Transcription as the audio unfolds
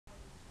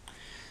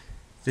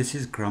This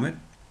is Grommet.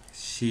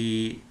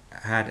 She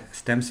had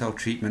stem cell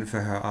treatment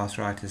for her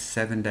arthritis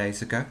 7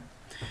 days ago.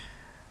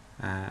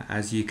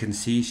 As you can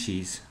see,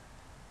 she's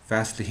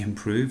vastly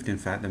improved. In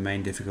fact, the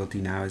main difficulty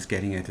now is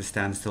getting her to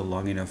stand still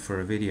long enough for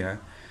a video.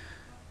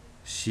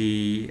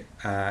 She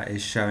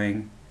is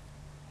showing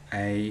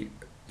a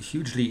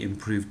hugely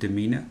improved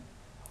demeanor,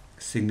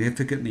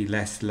 significantly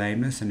less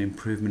lameness and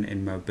improvement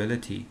in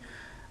mobility,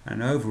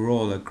 and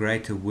overall a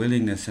greater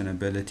willingness and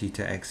ability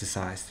to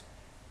exercise.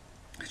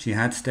 She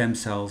had stem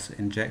cells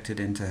injected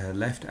into her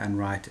left and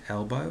right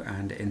elbow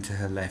and into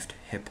her left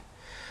hip.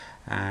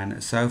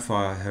 And so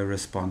far her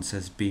response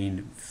has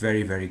been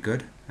very, very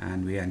good,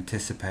 and we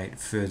anticipate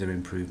further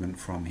improvement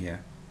from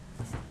here.